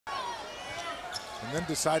and then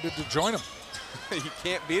decided to join him. You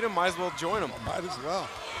can't beat him, might as well join him. Might as well.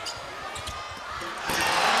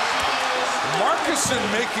 Marcusson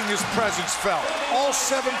making his presence felt. All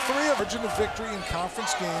 7-3 of margin of victory in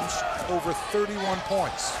conference games over 31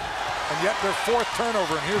 points. And yet their fourth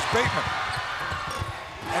turnover, and here's Bateman.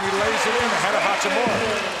 And he lays it in ahead of Hachimura.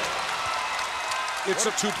 It's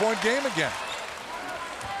a two-point game again.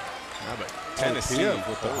 Yeah, but Tennessee,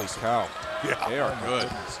 holy cow. Yeah, they are good.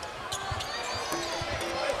 Goodness.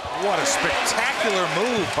 What a spectacular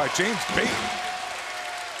move by James Bateman.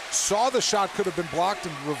 Saw the shot could have been blocked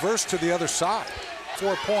and reversed to the other side.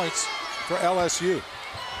 4 points for LSU.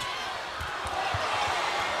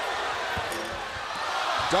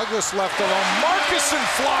 Douglas left alone. Marcusson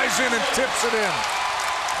flies in and tips it in.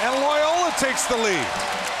 And Loyola takes the lead.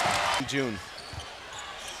 June.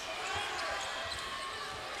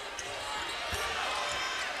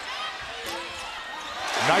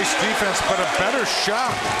 Nice defense, but a better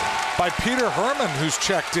shot by Peter Herman, who's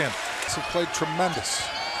checked in. He played tremendous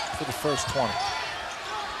for the first 20.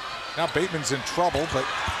 Now Bateman's in trouble, but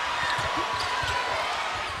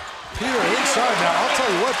Peter inside. Now, I'll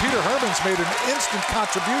tell you what, Peter Herman's made an instant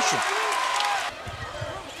contribution.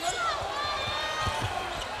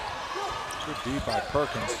 Good D by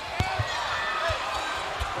Perkins.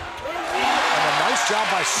 And a nice job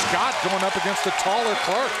by Scott going up against the taller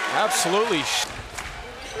Clark. Absolutely.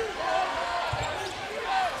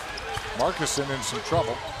 Marcusson in some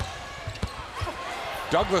trouble.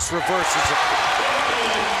 Douglas reverses it.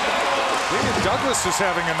 Douglas is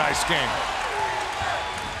having a nice game.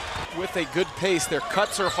 With a good pace, their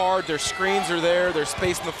cuts are hard, their screens are there, there's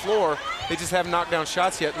space on the floor. They just haven't knocked down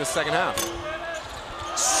shots yet in the second half.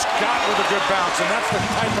 Scott with a good bounce, and that's the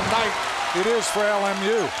type of night it is for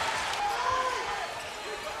LMU.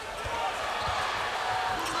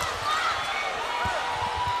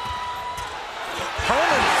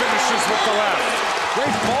 Herman finishes with the left.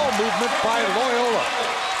 Great ball movement by Loyola.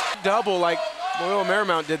 Double like Loyola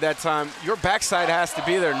Marymount did that time. Your backside has to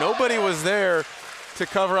be there. Nobody was there to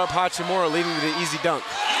cover up Hachimura, leading to the easy dunk.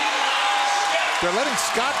 They're letting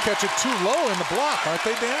Scott catch it too low in the block, aren't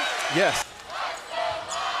they, Dan? Yes.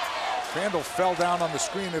 Crandall fell down on the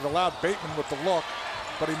screen. It allowed Bateman with the look,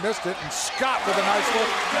 but he missed it. And Scott with a nice look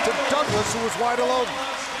to Douglas, who was wide alone.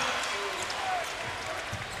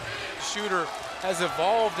 Shooter has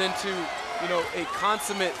evolved into, a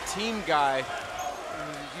consummate team guy.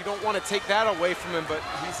 You don't want to take that away from him, but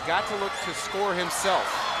he's got to look to score himself.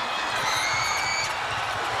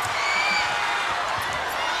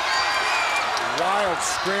 Wild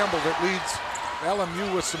scramble that leads LMU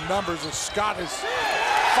with some numbers as Scott is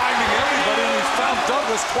finding everybody, and he's found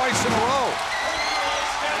Douglas twice in a row.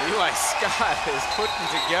 Eli Scott is putting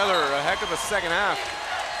together a heck of a second half.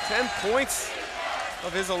 10 points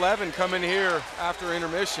of his 11 coming here after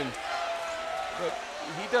intermission. But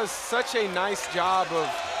he does such a nice job of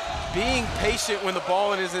being patient when the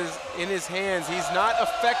ball is in his hands. He's not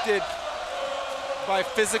affected by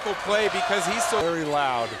physical play because he's so very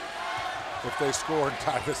loud if they score and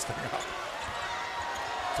tie this thing up.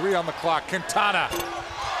 3 on the clock. Quintana gets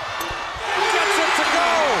it to go.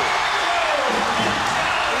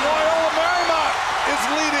 Loyola Marymount is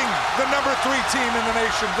leading the #3 team in the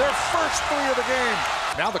nation. Their first 3 of the game.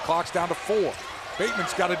 Now the clock's down to 4.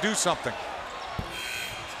 Bateman's got to do something.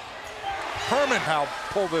 Herman now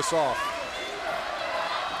pull this off.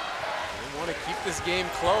 They want to keep this game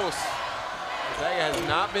close. Gonzaga has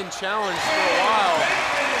not been challenged for a while.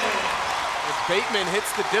 As Bateman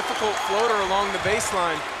hits the difficult floater along the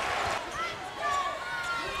baseline.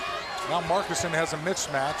 Now Marcusson has a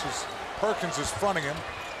mismatch as Perkins is fronting him.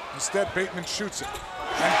 Instead, Bateman shoots it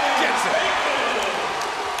and gets it.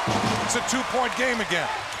 It's a 2-point game again.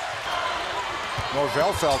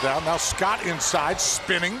 Norvell fell down. Now Scott inside,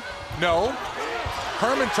 spinning. No.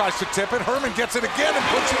 Herman tries to tip it. Herman gets it again and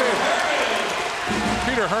puts it in.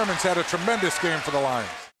 Peter Herman's had a tremendous game for the Lions.